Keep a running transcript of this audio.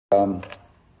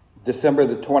December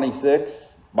the 26th,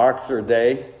 Boxer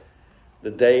Day,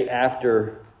 the day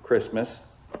after Christmas.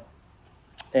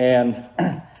 And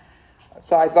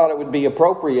so I thought it would be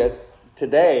appropriate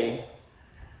today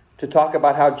to talk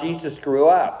about how Jesus grew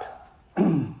up.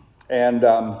 And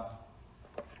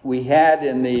we had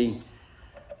in the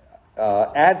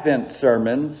Advent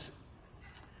sermons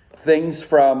things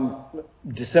from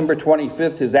December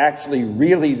 25th is actually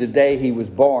really the day he was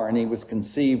born. He was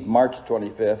conceived March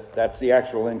 25th. That's the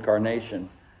actual incarnation,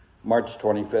 March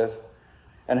 25th.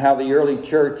 And how the early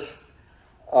church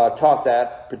taught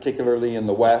that, particularly in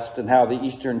the West, and how the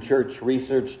Eastern Church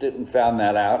researched it and found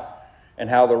that out, and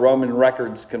how the Roman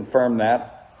records confirm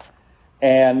that.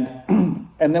 And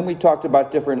then we talked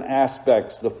about different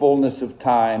aspects, the fullness of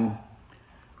time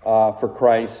for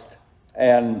Christ,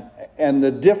 and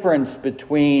the difference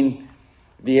between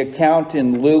the account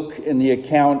in Luke and the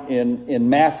account in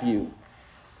Matthew.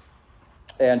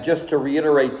 And just to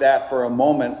reiterate that for a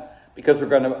moment, because we're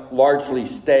going to largely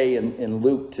stay in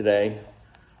Luke today,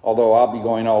 although I'll be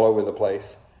going all over the place.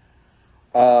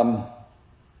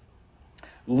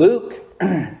 Luke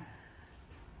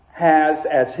has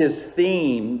as his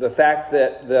theme the fact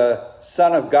that the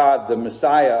Son of God, the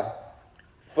Messiah,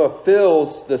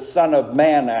 fulfills the Son of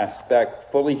Man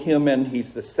aspect, fully human.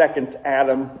 He's the second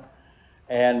Adam,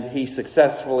 and he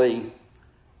successfully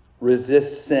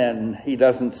resists sin. He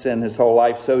doesn't sin his whole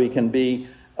life, so he can be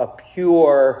a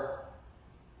pure,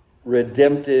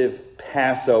 redemptive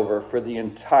Passover for the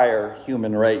entire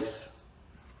human race.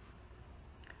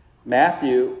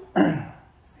 Matthew,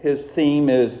 his theme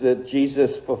is that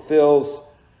Jesus fulfills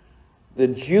the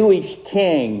Jewish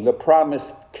king, the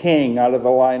promised king out of the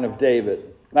line of David.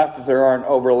 Not that there aren't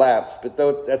overlaps, but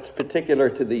that's particular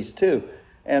to these two.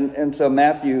 And so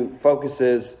Matthew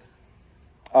focuses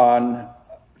on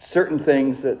certain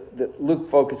things that Luke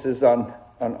focuses on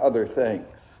other things.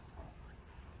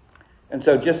 And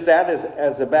so just that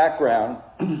as a background,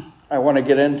 I want to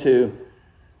get into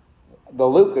the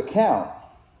Luke account.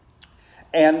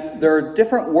 And there are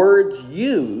different words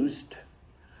used.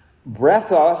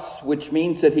 Brephos, which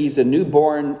means that he's a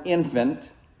newborn infant.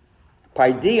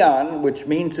 Paideon, which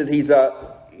means that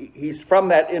he's from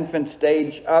that infant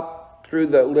stage up through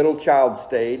the little child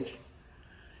stage.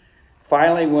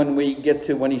 Finally, when we get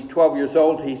to when he's 12 years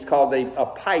old, he's called a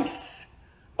pais,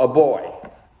 a boy.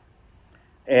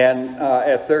 And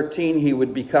at 13, he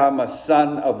would become a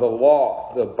son of the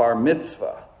law, the bar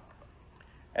mitzvah.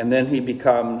 And then he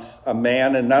becomes a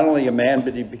man, and not only a man,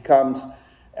 but he becomes,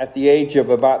 at the age of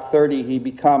about 30, he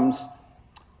becomes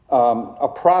a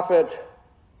prophet,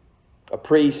 a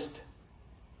priest,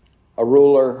 a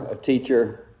ruler, a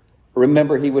teacher.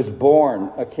 Remember, he was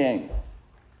born a king.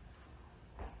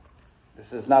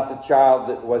 This is not the child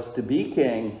that was to be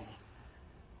king.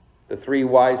 The three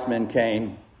wise men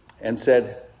came and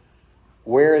said,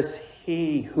 "Where is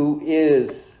he who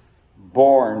is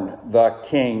born the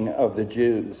King of the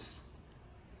Jews?"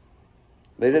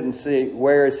 They didn't say,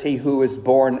 "Where is he who is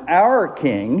born our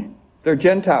king?" They're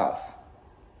Gentiles.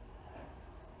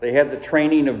 They had the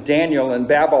training of Daniel in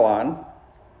Babylon,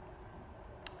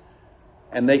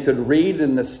 and they could read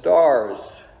in the stars.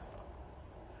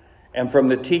 And from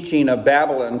the teaching of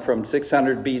Babylon from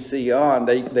 600 BC on,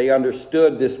 they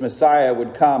understood this Messiah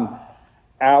would come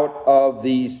out of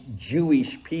these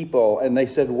Jewish people. And they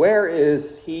said, "Where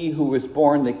is he who was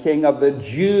born the King of the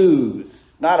Jews?"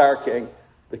 Not our king,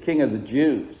 the King of the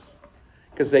Jews.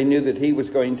 Because they knew that he was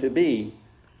going to be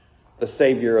the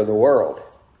Savior of the world.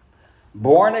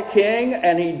 Born a king,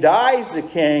 and he dies a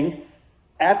king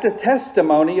at the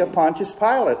testimony of Pontius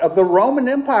Pilate, of the Roman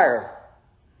Empire.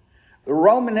 The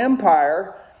Roman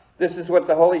Empire, this is what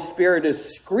the Holy Spirit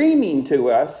is screaming to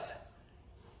us,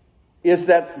 is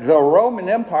that the Roman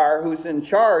Empire, who's in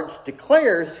charge,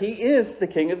 declares he is the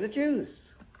King of the Jews.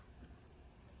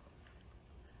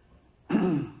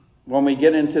 When we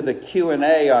get into the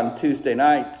Q&A on Tuesday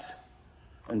nights,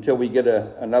 until we get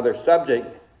another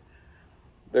subject,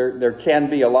 there can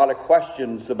be a lot of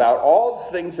questions about all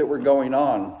the things that were going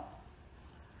on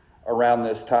around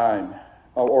this time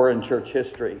or in church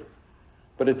history.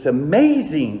 But it's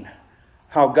amazing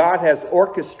how God has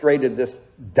orchestrated this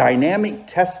dynamic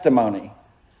testimony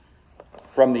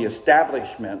from the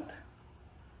establishment,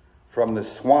 from the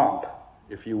swamp,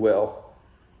 if you will,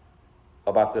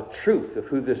 about the truth of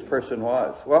who this person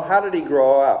was. Well, how did he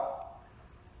grow up?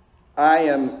 I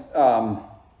am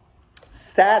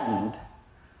saddened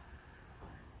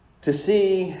to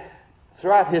see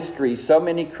throughout history so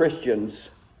many Christians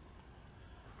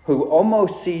who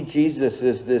almost see Jesus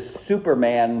as this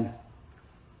Superman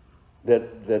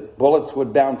that bullets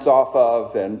would bounce off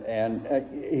of, and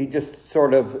he just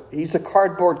he's a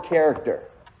cardboard character.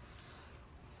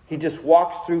 He just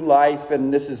walks through life,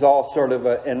 and this is all sort of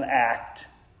an act.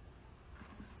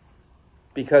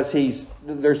 Because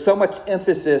there's so much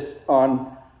emphasis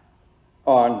on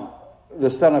the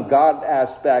Son of God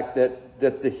aspect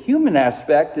that the human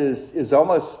aspect is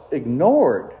almost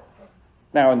ignored.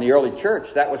 Now, in the early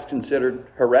church, that was considered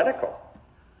heretical.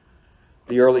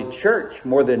 The early church,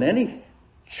 more than any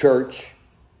church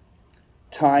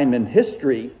time in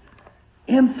history,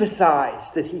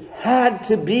 emphasized that he had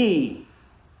to be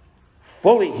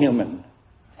fully human,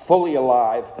 fully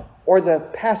alive, or the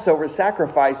Passover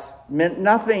sacrifice meant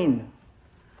nothing.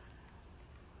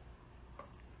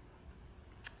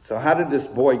 So how did this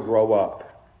boy grow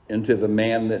up into the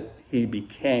man that he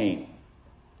became?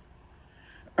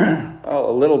 Well,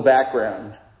 a little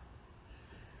background.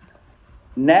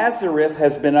 Nazareth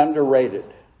has been underrated.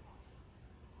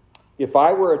 If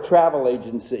I were a travel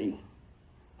agency,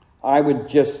 I would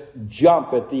just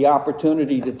jump at the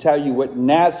opportunity to tell you what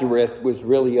Nazareth was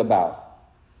really about.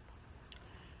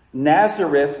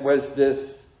 Nazareth was this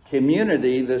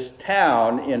community, this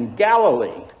town in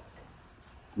Galilee,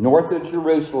 north of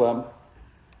Jerusalem,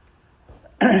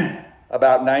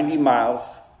 about 90 miles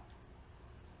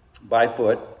by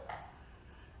foot.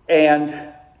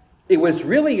 And it was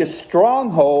really a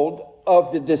stronghold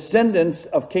of the descendants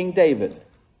of King David.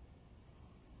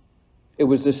 It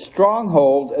was a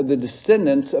stronghold of the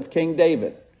descendants of King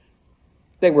David.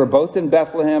 They were both in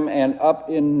Bethlehem and up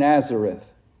in Nazareth.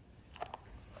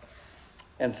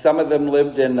 And some of them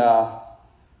lived in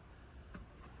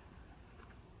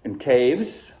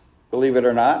caves, believe it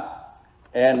or not,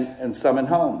 and some in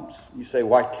homes. You say,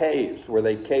 why caves? Were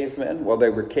they cavemen? Well, they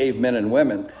were cavemen and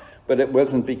women, but it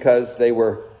wasn't because they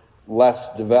were less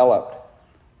developed.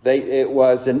 It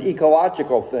was an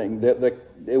ecological thing.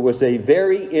 It was a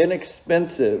very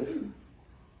inexpensive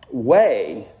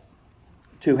way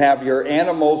to have your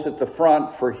animals at the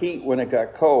front for heat when it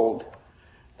got cold,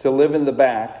 to live in the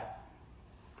back.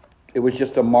 It was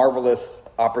just a marvelous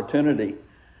opportunity.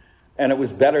 And it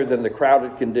was better than the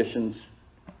crowded conditions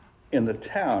in the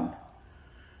town.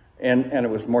 And it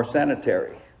was more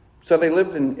sanitary. So they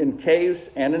lived in caves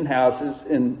and in houses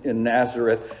in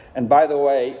Nazareth. And by the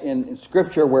way, in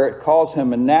Scripture where it calls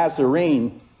him a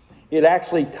Nazarene, it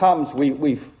actually comes,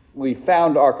 we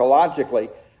found archaeologically,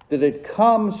 that it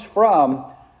comes from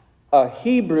a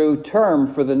Hebrew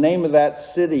term for the name of that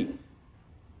city,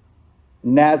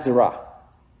 Nazareth.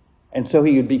 And so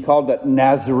he would be called a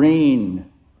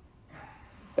Nazarene.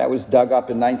 That was dug up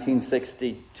in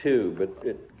 1962,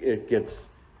 but it gets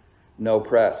no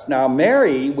press. Now,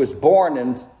 Mary was born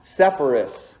in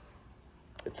Sepphoris.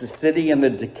 It's a city in the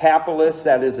Decapolis.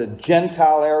 That is a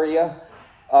Gentile area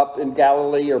up in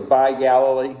Galilee or by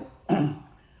Galilee.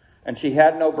 And she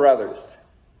had no brothers.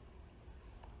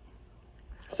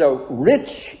 So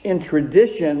rich in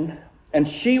tradition, and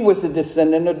she was a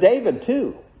descendant of David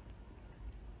too.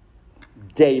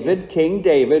 King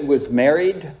David, was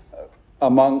married,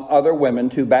 among other women,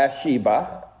 to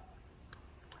Bathsheba.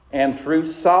 And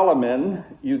through Solomon,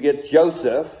 you get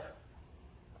Joseph,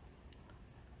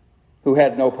 who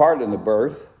had no part in the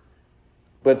birth.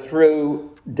 But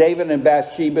through David and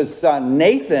Bathsheba's son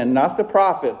Nathan, not the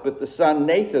prophet, but the son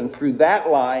Nathan, through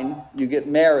that line, you get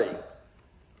Mary,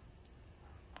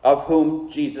 of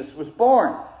whom Jesus was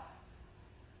born.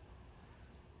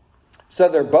 So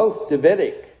they're both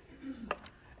Davidic.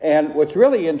 And what's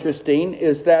really interesting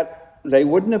is that they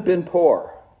wouldn't have been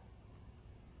poor.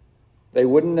 They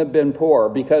wouldn't have been poor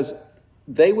because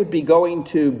they would be going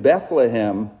to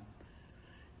Bethlehem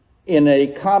in a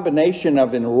combination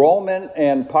of enrollment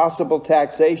and possible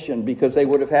taxation, because they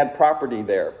would have had property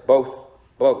there, both.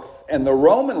 And the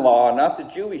Roman law, not the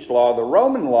Jewish law, the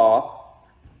Roman law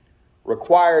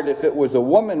required, if it was a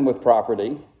woman with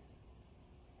property,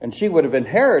 and she would have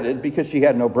inherited because she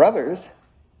had no brothers,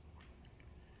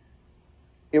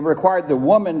 it required the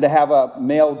woman to have a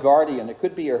male guardian. It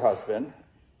could be her husband,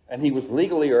 and he was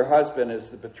legally her husband as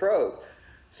the betrothed.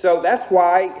 So that's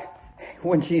why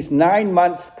when she's 9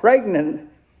 months pregnant,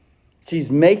 she's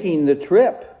making the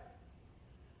trip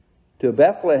to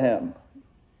Bethlehem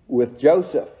with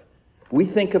Joseph. We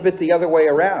think of it the other way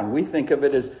around. We think of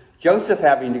it as Joseph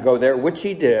having to go there, which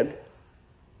he did,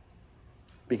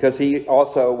 because he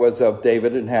also was of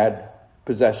David and had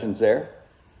possessions there.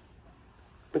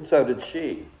 But so did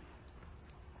she.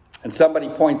 And somebody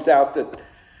points out that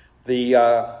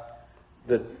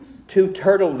the 2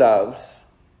 turtle doves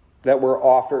that were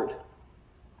offered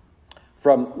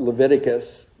from Leviticus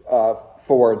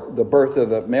for the birth of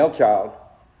the male child,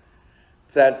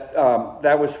 that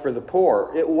that was for the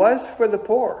poor. It was for the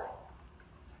poor.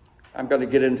 I'm going to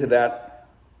get into that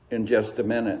in just a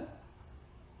minute.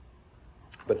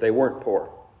 But they weren't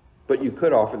poor. But you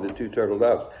could offer the 2 turtle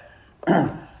doves.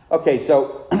 Okay,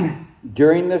 so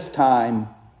during this time,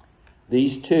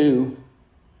 these two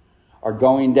are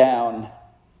going down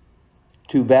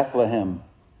to Bethlehem,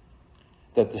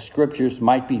 that the scriptures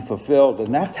might be fulfilled.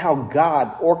 And that's how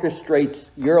God orchestrates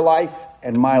your life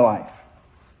and my life.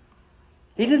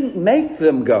 He didn't make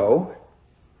them go.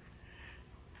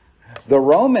 The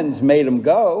Romans made them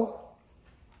go.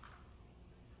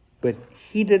 But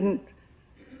he didn't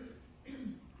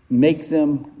make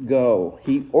them go.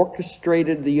 He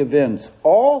orchestrated the events.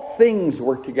 All things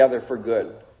work together for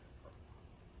good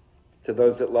to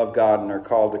those that love God and are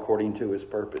called according to his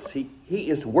purpose. He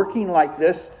is working like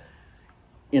this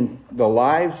in the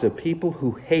lives of people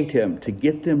who hate him to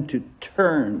get them to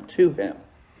turn to him.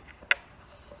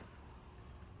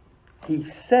 He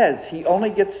says he only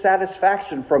gets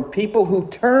satisfaction from people who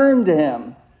turn to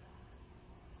him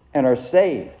and are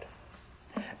saved.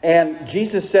 And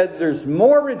Jesus said there's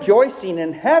more rejoicing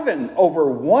in heaven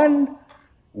over one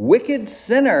wicked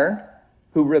sinner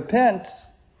who repents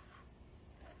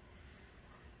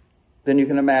than you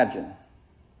can imagine.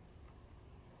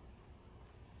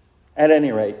 At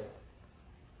any rate,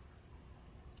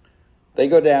 they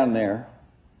go down there.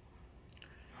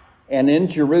 And in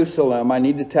Jerusalem, I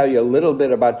need to tell you a little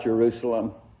bit about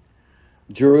Jerusalem.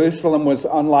 Jerusalem was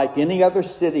unlike any other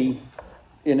city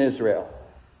in Israel.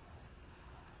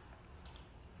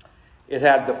 It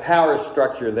had the power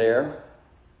structure there.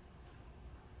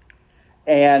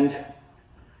 And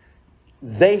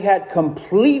they had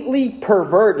completely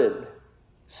perverted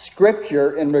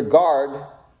Scripture in regard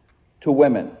to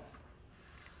women.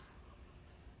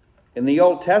 In the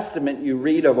Old Testament, you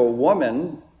read of a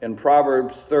woman in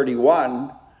Proverbs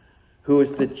 31 who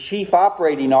is the chief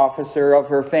operating officer of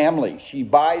her family. She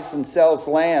buys and sells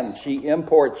land. She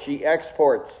imports. She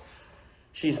exports.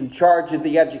 She's in charge of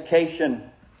the education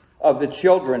of the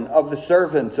children, of the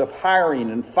servants, of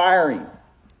hiring and firing.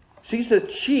 She's the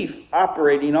chief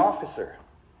operating officer.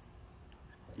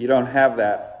 You don't have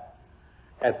that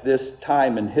at this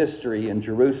time in history in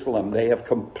Jerusalem. They have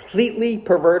completely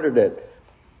perverted it.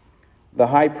 The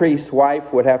high priest's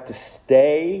wife would have to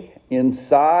stay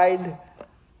inside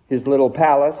his little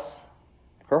palace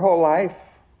her whole life,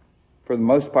 for the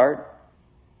most part.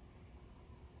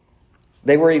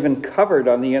 They were even covered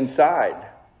on the inside.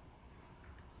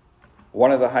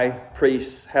 One of the high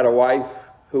priests had a wife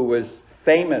who was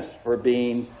famous for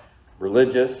being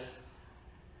religious.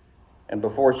 And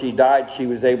before she died, she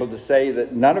was able to say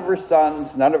that none of her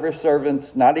sons, none of her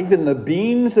servants, not even the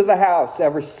beams of the house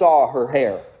ever saw her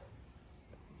hair.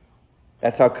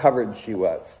 That's how covered she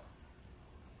was.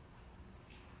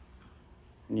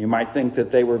 And you might think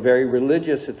that they were very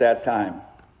religious at that time.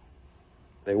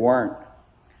 They weren't.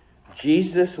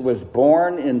 Jesus was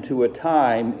born into a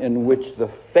time in which the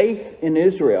faith in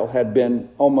Israel had been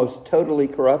almost totally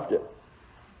corrupted.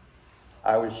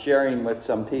 I was sharing with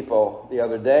some people the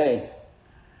other day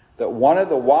that one of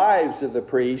the wives of the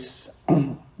priest,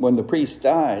 when the priest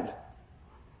died,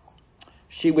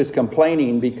 she was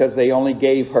complaining because they only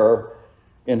gave her,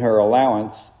 in her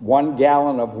allowance, 1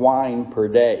 gallon of wine per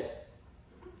day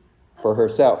for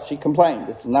herself. She complained,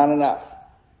 it's not enough.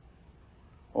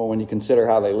 Well, when you consider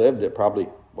how they lived, it probably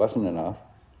wasn't enough.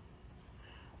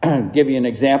 Give you an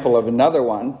example of another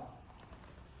one.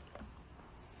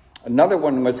 Another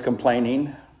one was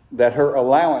complaining that her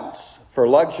allowance for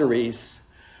luxuries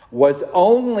was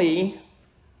only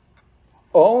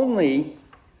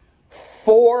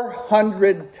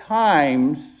 400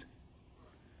 times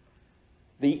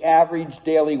the average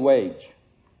daily wage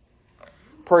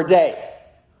per day.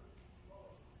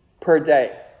 Per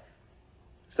day.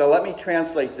 So let me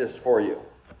translate this for you.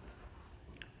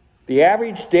 The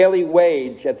average daily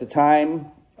wage at the time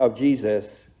of Jesus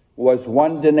was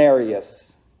 1 denarius.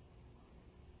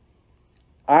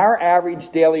 Our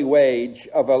average daily wage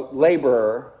of a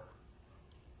laborer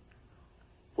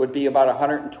would be about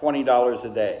 $120 a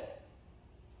day,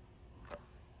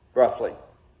 roughly.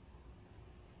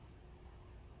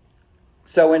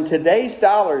 So in today's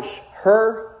dollars,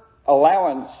 her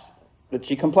allowance that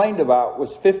she complained about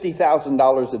was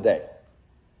 $50,000 a day.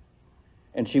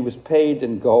 And she was paid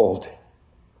in gold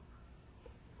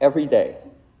every day.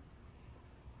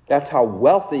 That's how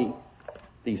wealthy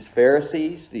these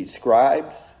Pharisees, these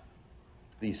scribes,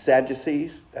 these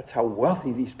Sadducees, that's how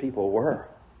wealthy these people were.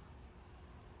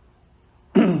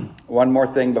 One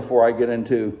more thing before I get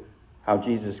into how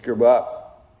Jesus grew up.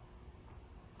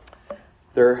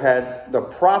 The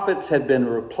prophets had been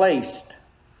replaced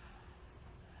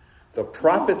The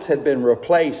prophets had been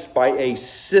replaced by a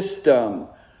system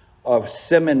of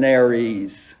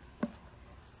seminaries.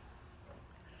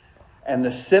 And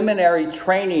the seminary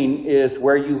training is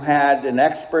where you had an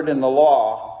expert in the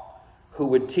law who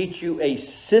would teach you a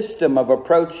system of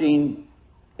approaching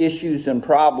issues and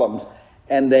problems.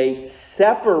 And they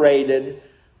separated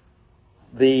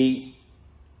the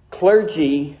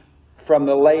clergy from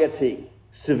the laity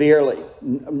severely.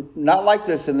 Not like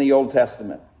this in the Old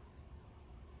Testament.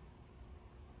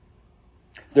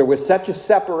 There was such a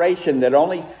separation that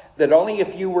only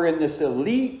if you were in this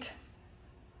elite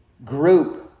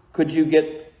group could you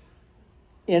get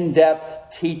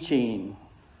in-depth teaching.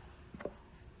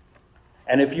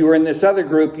 And if you were in this other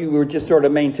group, you were just sort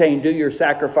of maintain, do your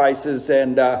sacrifices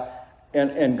and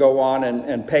go on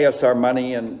and pay us our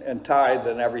money and tithe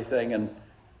and everything, and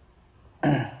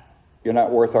you're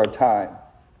not worth our time.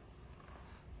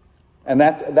 And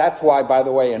that's why, by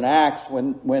the way, in Acts,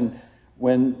 when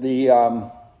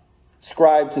the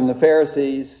scribes and the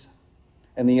Pharisees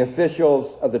and the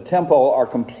officials of the temple are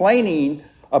complaining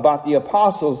about the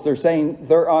apostles, they're saying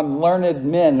they're unlearned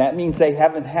men. That means they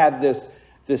haven't had this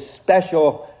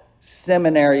special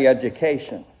seminary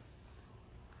education.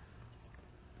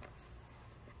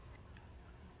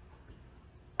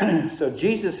 So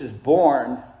Jesus is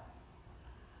born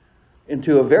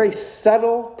into a very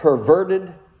subtle,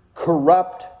 perverted,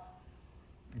 corrupt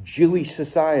Jewish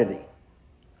society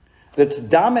that's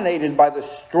dominated by the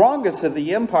strongest of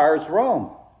the empires, Rome.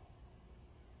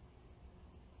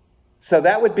 So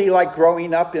that would be like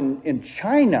growing up in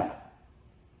China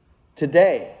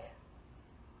today.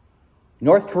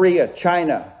 North Korea,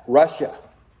 China, Russia.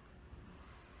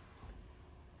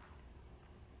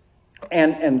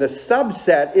 And the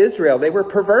subset, Israel, they were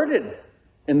perverted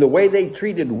in the way they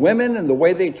treated women, in the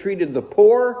way they treated the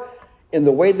poor, in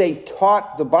the way they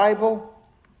taught the Bible,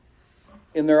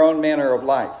 in their own manner of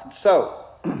life. So,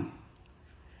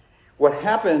 what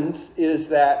happens is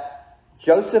that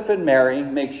Joseph and Mary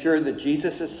make sure that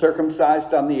Jesus is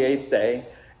circumcised on the 8th day,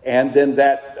 and then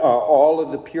that all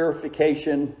of the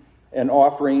purification and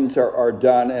offerings are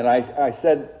done. And I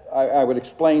said I would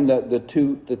explain the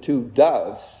two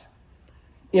doves.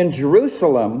 In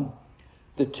Jerusalem,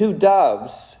 the two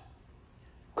doves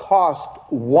cost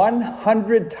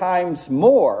 100 times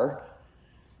more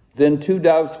than two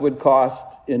doves would cost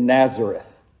in Nazareth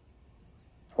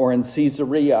or in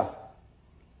Caesarea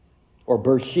or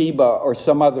Beersheba or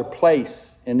some other place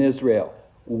in Israel.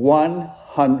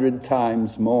 100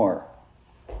 times more.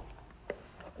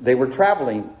 They were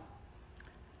traveling.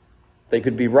 They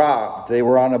could be robbed. They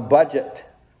were on a budget.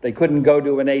 They couldn't go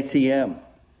to an ATM.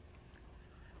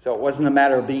 So it wasn't a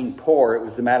matter of being poor. It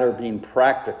was a matter of being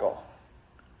practical.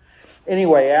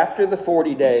 Anyway, after the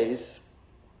 40 days,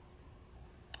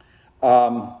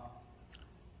 the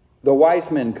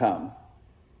wise men come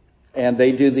and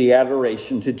they do the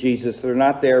adoration to Jesus. They're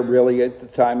not there really at the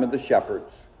time of the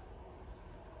shepherds.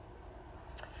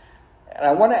 And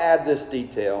I want to add this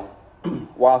detail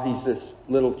while he's this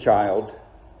little child,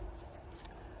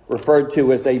 referred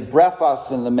to as a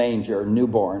brephos in the manger,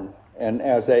 newborn, and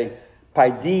as a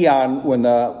paideon when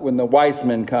the wise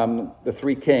men come, the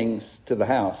three kings, to the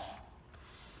house.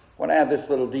 I want to add this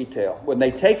little detail. When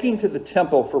they take him to the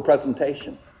temple for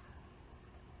presentation,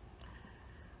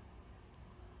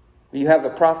 you have the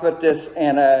prophetess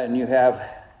Anna and you have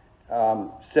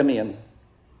Simeon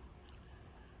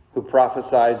who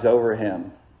prophesies over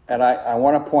him. And I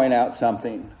want to point out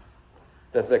something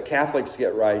that the Catholics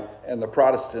get right and the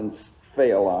Protestants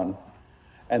fail on.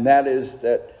 And that is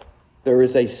that there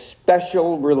is a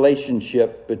special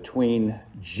relationship between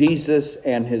Jesus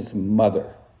and his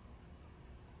mother.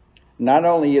 Not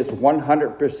only is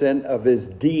 100% of his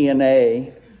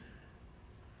DNA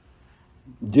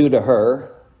due to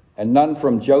her, and none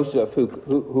from Joseph,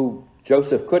 who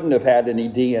Joseph couldn't have had any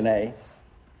DNA,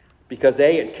 because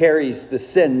it carries the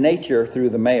sin nature through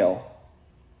the male,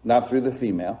 not through the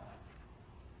female.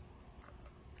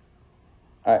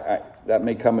 That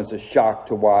may come as a shock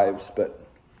to wives, but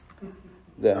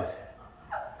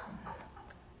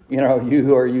you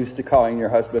who are used to calling your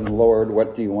husband Lord,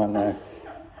 what do you want to?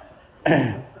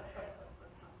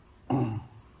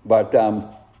 But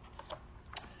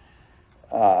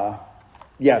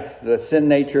yes, the sin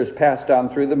nature is passed on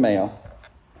through the male.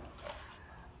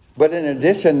 But in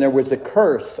addition, there was a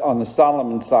curse on the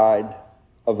Solomon side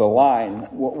of the line.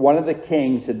 One of the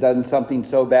kings had done something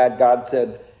so bad, God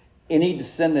said, any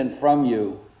descendant from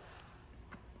you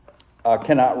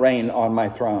cannot reign on my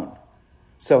throne.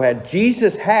 So had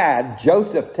Jesus had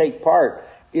Joseph take part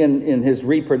in his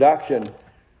reproduction,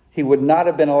 he would not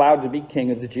have been allowed to be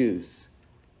king of the Jews.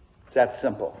 It's that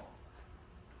simple.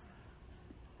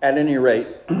 At any rate,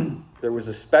 there was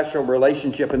a special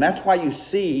relationship, and that's why you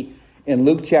see in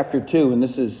Luke chapter 2, and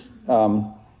this is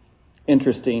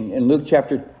interesting, in Luke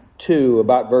chapter 2,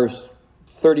 about verse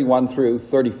 31 through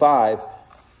 35,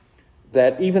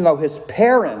 that even though his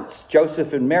parents,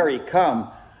 Joseph and Mary,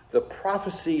 come, the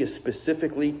prophecy is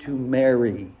specifically to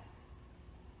Mary.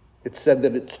 It said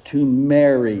that it's to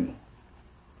Mary.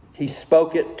 He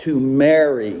spoke it to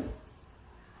Mary.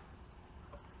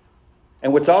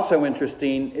 And what's also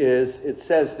interesting is it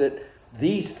says that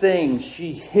these things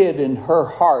she hid in her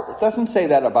heart. It doesn't say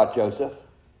that about Joseph.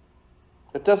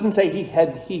 It doesn't say he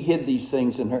hid these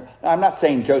things in her. Now, I'm not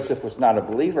saying Joseph was not a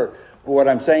believer, but what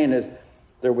I'm saying is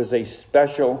there was a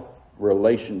special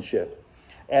relationship.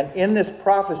 And in this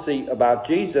prophecy about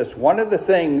Jesus, one of the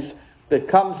things that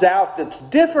comes out that's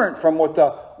different from what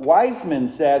the wise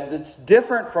men said, that's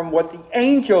different from what the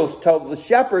angels told the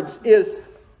shepherds, is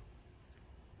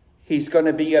he's going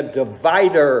to be a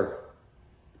divider.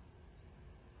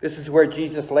 This is where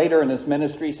Jesus later in his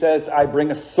ministry says, I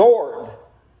bring a sword.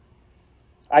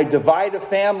 I divide a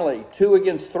family, 2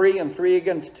 against 3 and 3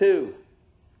 against 2.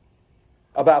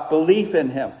 About belief in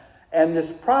him. And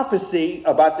this prophecy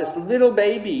about this little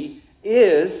baby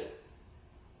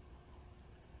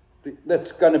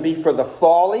that's going to be for the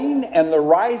falling and the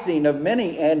rising of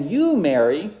many. And you,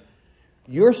 Mary,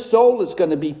 your soul is going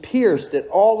to be pierced at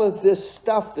all of this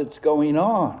stuff that's going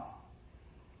on.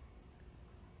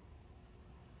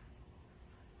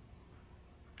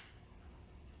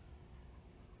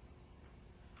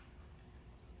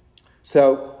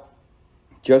 So,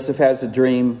 Joseph has a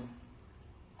dream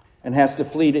and has to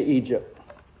flee to Egypt.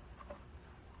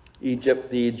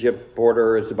 The Egypt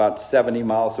border is about 70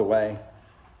 miles away.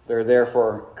 They're there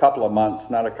for a couple of months,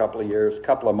 not a couple of years, a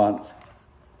couple of months.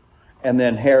 And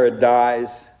then Herod dies,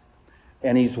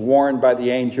 and he's warned by the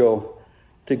angel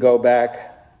to go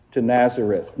back to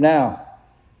Nazareth. Now,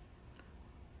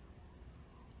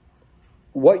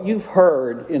 what you've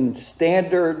heard in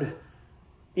standard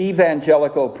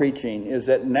evangelical preaching is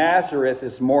that Nazareth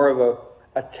is more of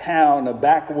a town, a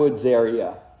backwoods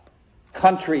area,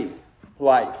 country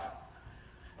life.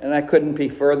 And that couldn't be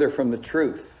further from the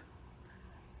truth.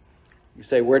 You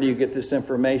say, where do you get this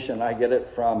information? I get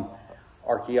it from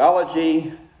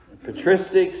archaeology,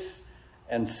 patristics,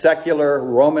 and secular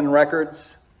Roman records,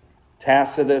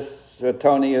 Tacitus,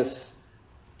 Suetonius,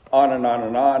 on and on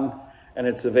and on. And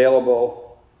it's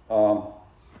available.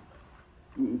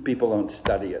 People don't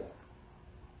study it.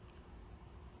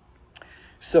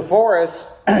 Sepphoris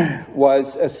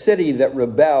was a city that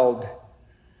rebelled,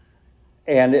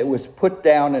 and it was put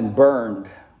down and burned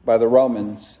by the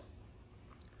Romans.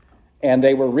 And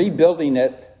they were rebuilding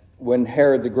it when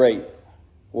Herod the Great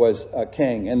was a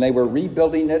king. And they were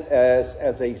rebuilding it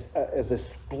as a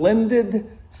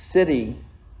splendid city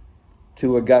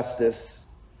to Augustus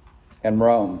and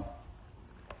Rome.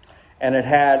 And it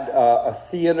had a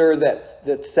theater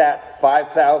that sat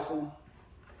 5,000.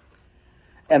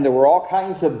 And there were all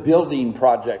kinds of building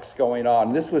projects going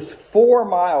on. This was 4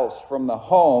 miles from the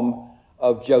home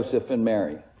of Joseph and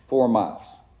Mary. 4 miles.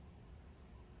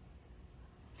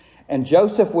 And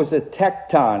Joseph was a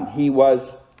tekton. He was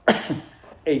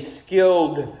a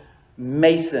skilled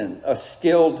mason, a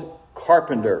skilled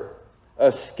carpenter,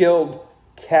 a skilled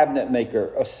cabinet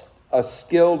maker, a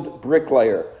skilled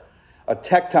bricklayer. A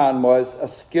tekton was a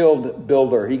skilled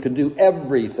builder. He could do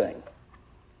everything.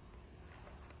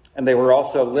 And they were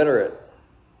also literate.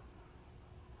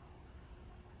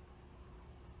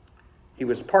 He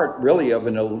was part, really, of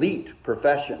an elite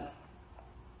profession.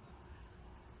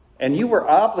 And you were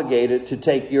obligated to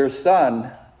take your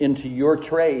son into your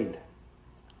trade.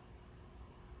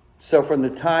 So from the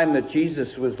time that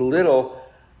Jesus was little,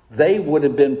 they would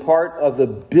have been part of the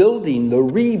building, the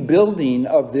rebuilding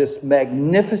of this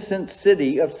magnificent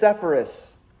city of Sepphoris.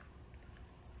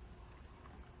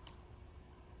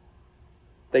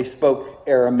 They spoke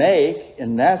Aramaic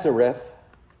in Nazareth,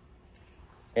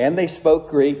 and they spoke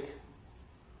Greek,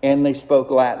 and they spoke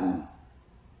Latin.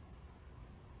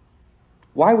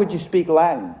 Why would you speak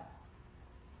Latin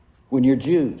when you're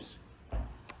Jews?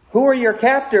 Who are your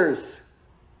captors?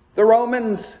 The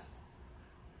Romans.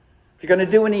 If you're going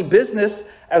to do any business,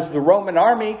 as the Roman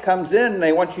army comes in,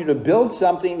 they want you to build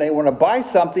something, they want to buy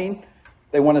something,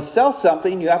 they want to sell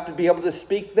something, you have to be able to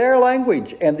speak their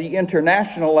language. And the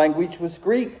international language was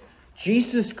Greek.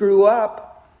 Jesus grew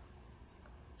up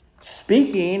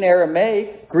speaking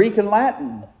Aramaic, Greek, and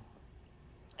Latin.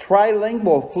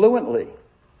 Trilingual, fluently.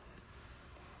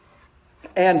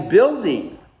 And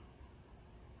building.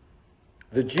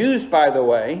 The Jews, by the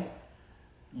way,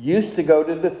 used to go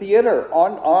to the theater.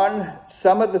 On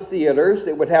some of the theaters,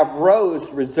 it would have rows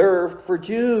reserved for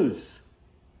Jews.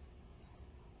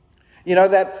 You know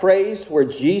that phrase where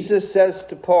Jesus says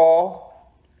to Paul,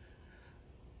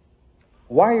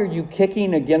 "Why are you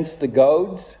kicking against the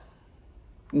goads?"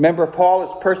 Remember, Paul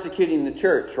is persecuting the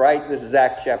church, right? This is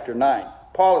Acts chapter 9.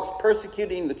 Paul is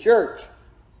persecuting the church.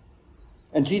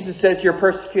 And Jesus says, "You're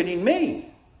persecuting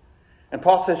me." And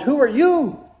Paul says, "Who are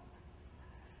you?"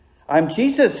 "I'm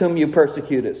Jesus whom you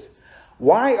persecutest."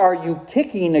 Why are you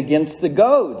kicking against the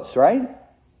goads, right?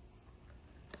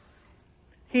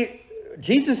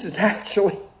 Jesus is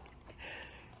actually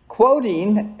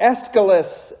quoting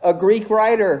Aeschylus, a Greek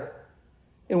writer,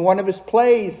 in one of his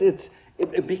plays. It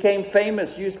became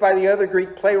famous, used by the other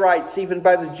Greek playwrights, even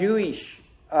by the Jewish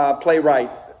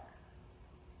playwright.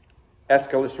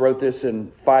 Aeschylus wrote this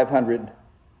in 500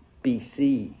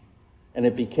 BC, and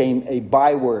it became a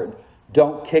byword.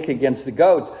 Don't kick against the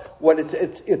goads.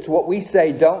 It's what we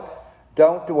say. Don't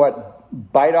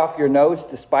bite off your nose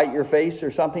to spite your face,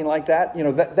 or something like that. You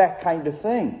know, that kind of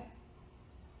thing.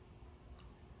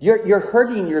 You're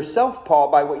hurting yourself, Paul,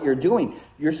 by what you're doing.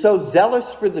 You're so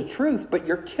zealous for the truth, but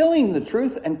you're killing the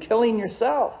truth and killing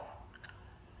yourself.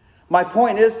 My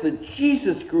point is that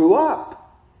Jesus grew up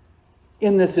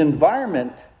in this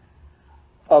environment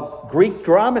of Greek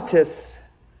dramatists,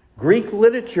 Greek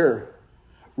literature,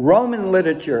 Roman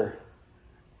literature,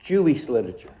 Jewish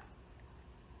literature.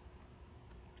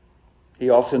 He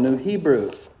also knew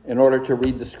Hebrew in order to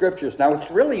read the scriptures. Now,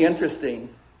 what's really interesting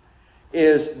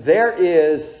is there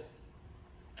is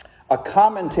a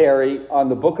commentary on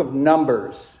the book of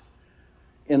Numbers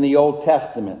in the Old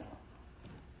Testament.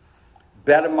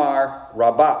 Bedamar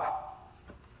Rabbah,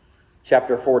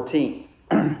 chapter 14.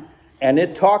 And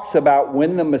it talks about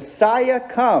when the Messiah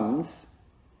comes,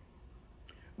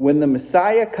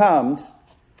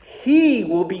 he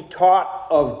will be taught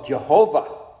of Jehovah.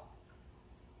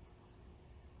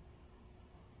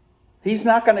 He's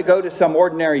not going to go to some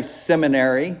ordinary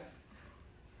seminary.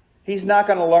 He's not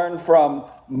going to learn from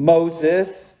Moses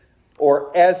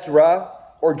or Ezra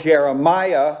or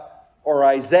Jeremiah or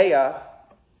Isaiah.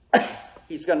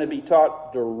 He's going to be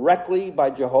taught directly by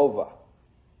Jehovah.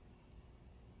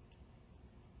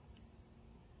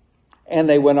 And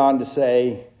they went on to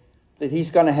say that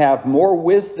he's going to have more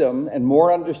wisdom and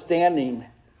more understanding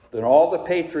than all the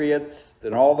patriots,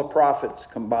 than all the prophets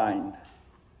combined.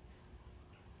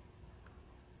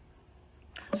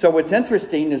 So what's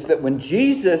interesting is that when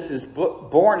Jesus is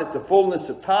born at the fullness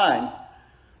of time,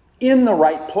 in the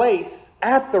right place,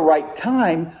 at the right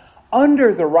time,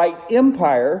 under the right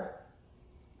empire,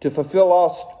 to fulfill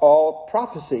all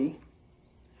prophecy,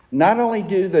 not only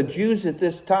do the Jews at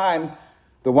this time,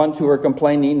 the ones who are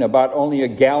complaining about only a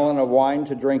gallon of wine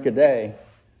to drink a day,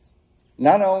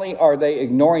 not only are they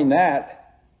ignoring that,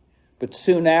 but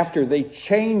soon after, they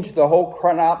change their whole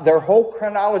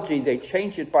chronology. They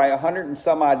change it by 100 and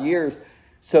some odd years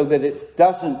so that it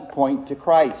doesn't point to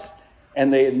Christ.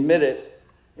 And they admit it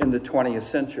in the 20th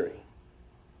century.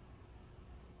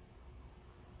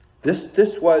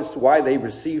 This was why they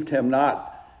received him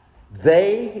not.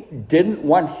 They didn't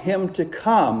want him to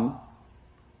come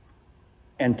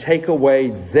and take away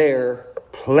their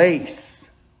place,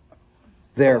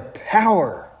 their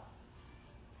power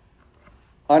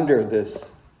under this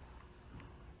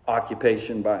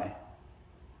occupation by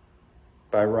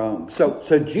Rome.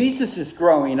 So Jesus is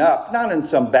growing up, not in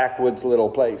some backwoods little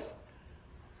place.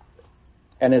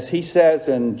 And as he says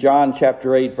in John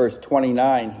chapter 8, verse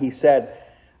 29, he said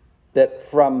that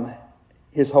from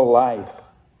his whole life,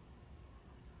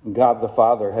 God the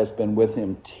Father has been with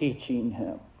him, teaching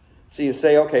him. So you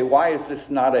say, okay, why is this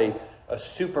not a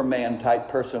Superman type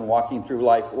person walking through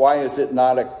life? Why is it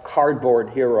not a cardboard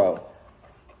hero?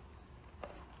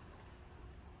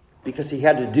 Because he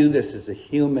had to do this as a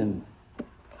human.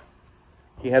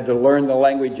 He had to learn the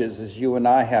languages as you and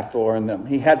I have to learn them.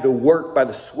 He had to work by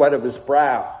the sweat of his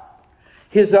brow.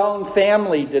 His own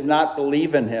family did not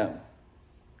believe in him.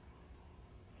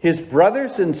 His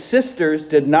brothers and sisters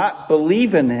did not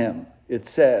believe in him, it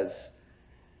says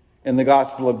in the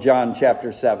Gospel of John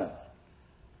chapter 7.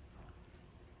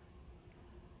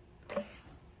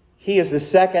 He is the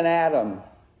second Adam.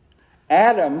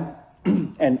 Adam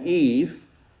and Eve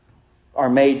are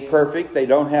made perfect. They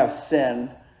don't have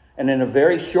sin. And in a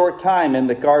very short time in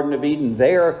the Garden of Eden,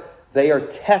 they are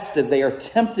tested, they are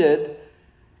tempted,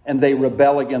 and they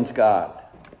rebel against God.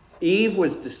 Eve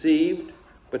was deceived,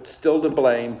 but still to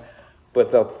blame.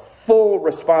 But the full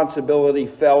responsibility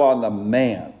fell on the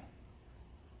man,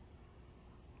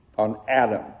 on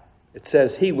Adam. It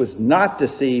says he was not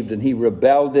deceived and he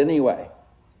rebelled anyway.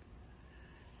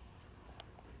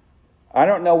 I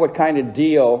don't know what kind of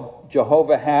deal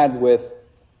Jehovah had with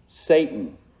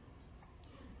Satan,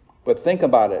 but think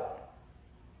about it.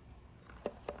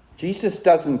 Jesus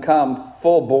doesn't come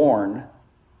full-born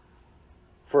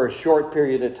for a short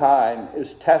period of time,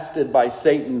 is tested by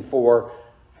Satan for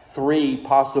 3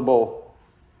 possible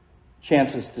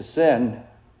chances to sin,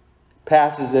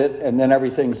 passes it, and then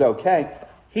everything's okay.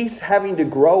 He's having to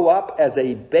grow up as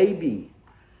a baby,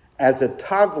 as a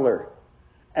toddler,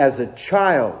 as a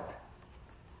child.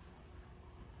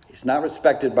 He's not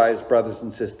respected by his brothers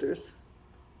and sisters.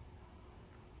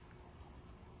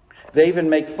 They even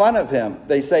make fun of him.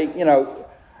 They say,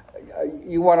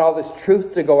 you want all this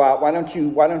truth to go out. Why don't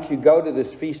you go to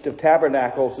this Feast of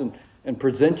Tabernacles and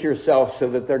present yourself so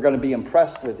that they're going to be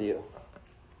impressed with you?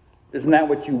 Isn't that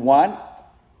what you want?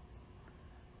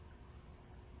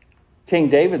 King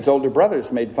David's older brothers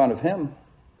made fun of him.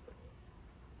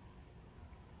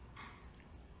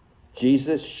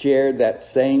 Jesus shared that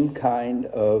same kind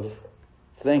of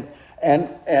thing.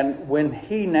 And when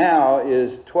he now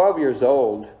is 12 years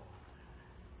old,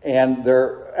 and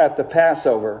they're at the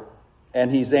Passover,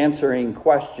 and he's answering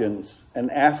questions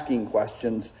and asking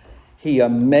questions, he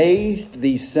amazed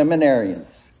these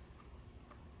seminarians.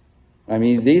 I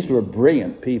mean, these were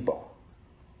brilliant people.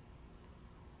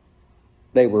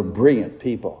 They were brilliant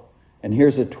people. And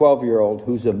here's a 12-year-old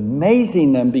who's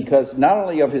amazing them because not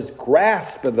only of his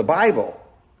grasp of the Bible,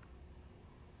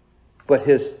 but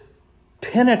his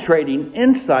penetrating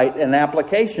insight and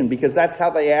application, because that's how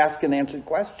they ask and answer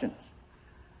questions.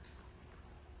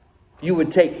 You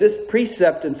would take this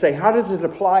precept and say, how does it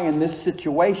apply in this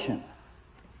situation?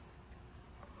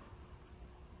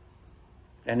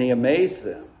 And he amazed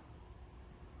them.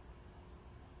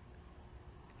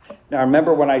 Now,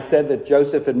 remember when I said that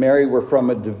Joseph and Mary were from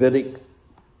a Davidic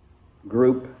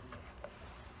group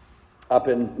up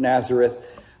in Nazareth?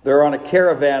 They're on a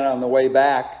caravan on the way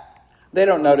back. They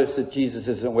don't notice that Jesus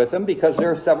isn't with them because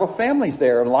there are several families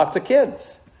there and lots of kids.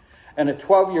 And at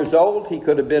 12 years old, he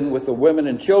could have been with the women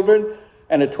and children.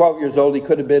 And at 12 years old, he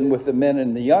could have been with the men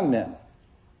and the young men.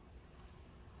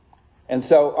 And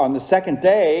so on the second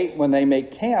day, when they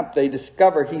make camp, they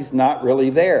discover he's not really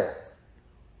there.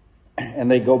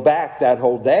 And they go back that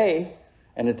whole day,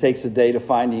 and it takes a day to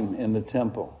find him in the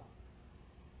temple.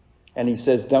 And he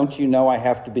says, don't you know I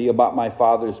have to be about my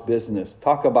Father's business?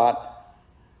 Talk about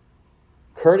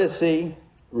courtesy,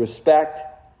 respect,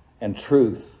 and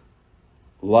truth.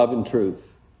 Love and truth.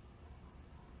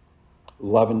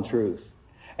 Love and truth.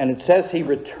 And it says he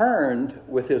returned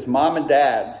with his mom and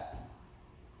dad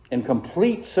in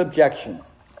complete subjection.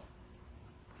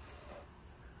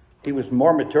 He was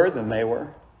more mature than they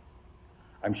were.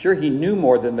 I'm sure he knew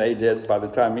more than they did by the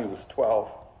time he was 12.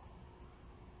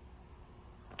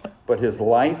 But his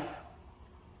life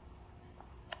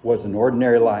was an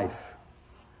ordinary life.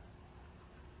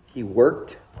 He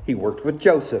worked with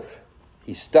Joseph.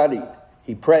 He studied.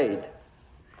 He prayed.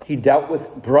 He dealt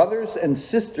with brothers and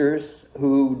sisters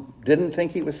who didn't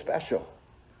think he was special.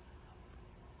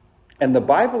 And the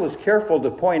Bible is careful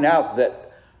to point out that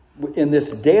in this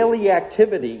daily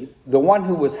activity, the one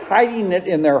who was hiding it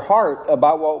in their heart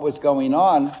about what was going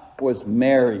on was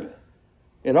Mary.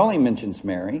 It only mentions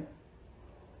Mary.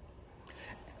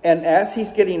 And as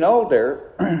he's getting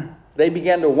older, they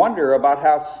began to wonder about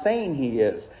how sane he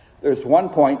is. There's one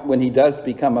point when he does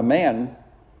become a man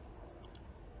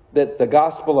that the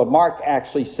Gospel of Mark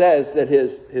actually says that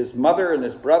his mother and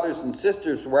his brothers and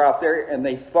sisters were out there and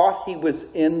they thought he was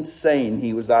insane.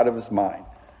 He was out of his mind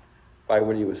by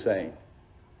what he was saying.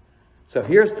 So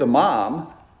here's the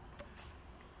mom.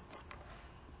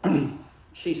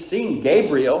 She's seen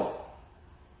Gabriel.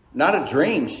 Not a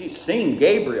dream. She's seen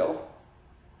Gabriel.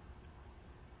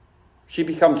 She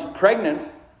becomes pregnant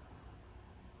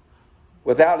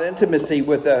without intimacy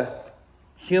with a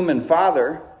human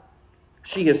father.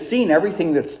 She has seen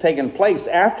everything that's taken place.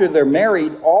 After they're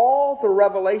married, all the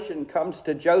revelation comes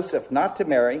to Joseph, not to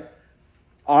Mary,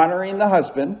 honoring the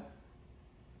husband.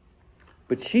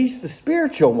 But she's the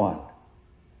spiritual one.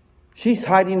 She's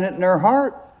hiding it in her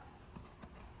heart.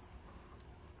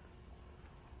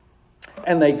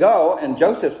 And they go, and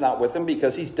Joseph's not with them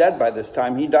because he's dead by this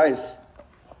time. He dies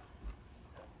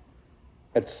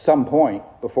at some point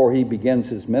before he begins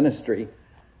his ministry.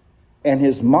 And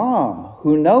his mom,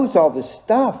 who knows all this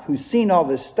stuff, who's seen all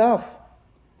this stuff,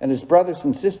 and his brothers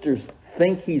and sisters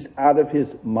think he's out of his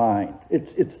mind.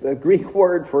 It's the Greek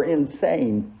word for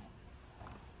insane.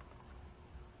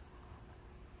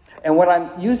 And what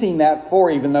I'm using that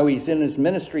for, even though he's in his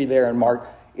ministry there in Mark,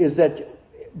 is that,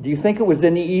 do you think it was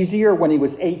any easier when he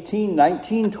was 18,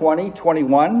 19, 20,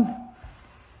 21?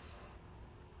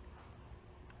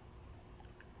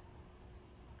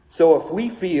 So if we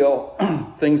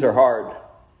feel things are hard,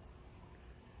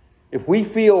 if we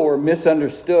feel we're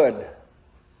misunderstood,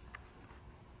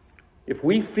 if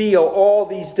we feel all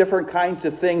these different kinds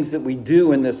of things that we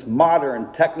do in this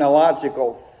modern,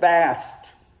 technological, fast,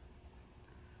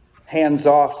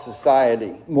 hands-off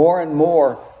society, more and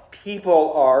more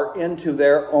people are into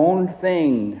their own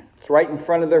thing. It's right in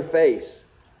front of their face.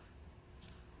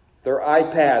 Their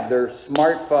iPad, their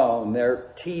smartphone,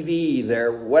 their TV,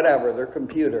 their whatever, their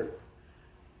computer.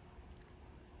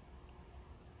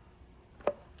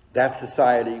 That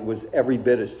society was every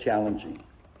bit as challenging.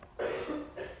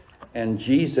 And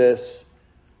Jesus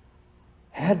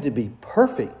had to be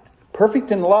perfect.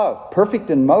 Perfect in love, perfect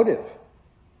in motive,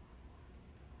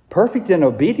 perfect in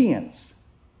obedience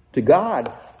to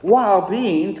God, while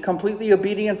being completely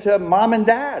obedient to mom and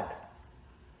dad.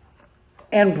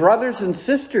 And brothers and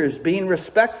sisters, being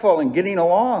respectful and getting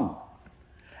along.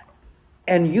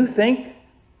 And you think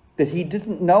that he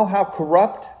didn't know how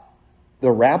corrupt the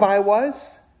rabbi was?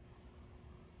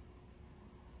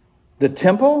 The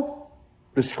temple?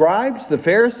 The scribes? The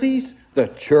Pharisees? The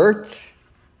church?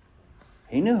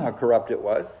 He knew how corrupt it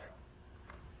was.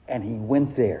 And he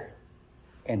went there.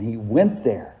 And he went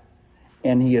there.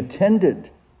 And he attended.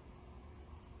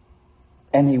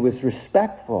 And he was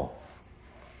respectful.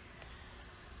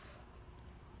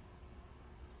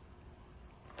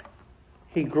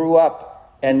 He grew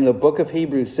up, and the book of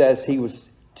Hebrews says he was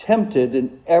tempted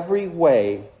in every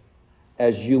way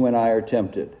as you and I are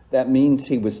tempted. That means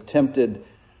he was tempted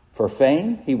for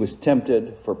fame. He was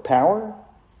tempted for power.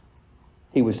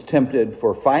 He was tempted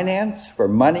for finance, for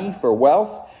money, for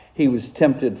wealth. He was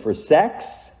tempted for sex.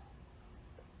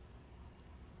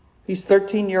 He's a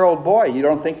 13-year-old boy. You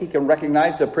don't think he can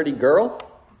recognize a pretty girl?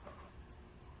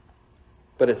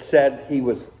 But it said he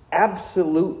was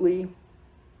absolutely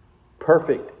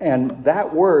perfect. And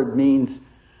that word means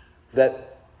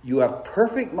that you have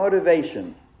perfect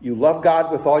motivation. You love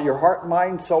God with all your heart,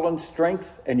 mind, soul, and strength,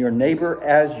 and your neighbor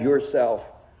as yourself.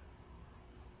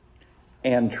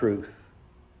 And truth.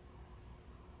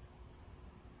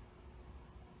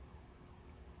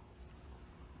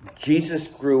 Jesus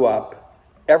grew up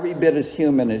every bit as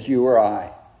human as you or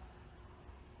I.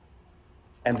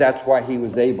 And that's why he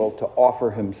was able to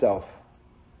offer himself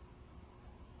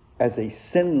as a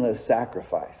sinless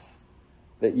sacrifice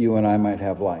that you and I might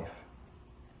have life.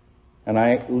 And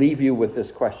I leave you with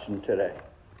this question today.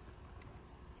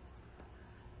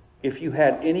 If you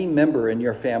had any member in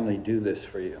your family do this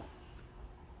for you,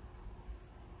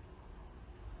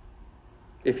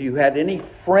 if you had any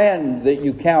friend that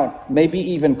you count, maybe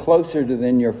even closer to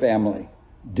than your family,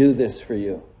 do this for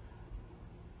you,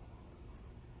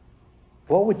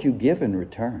 what would you give in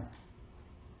return?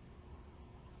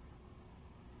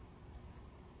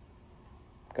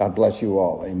 God bless you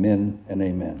all. Amen and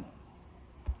amen.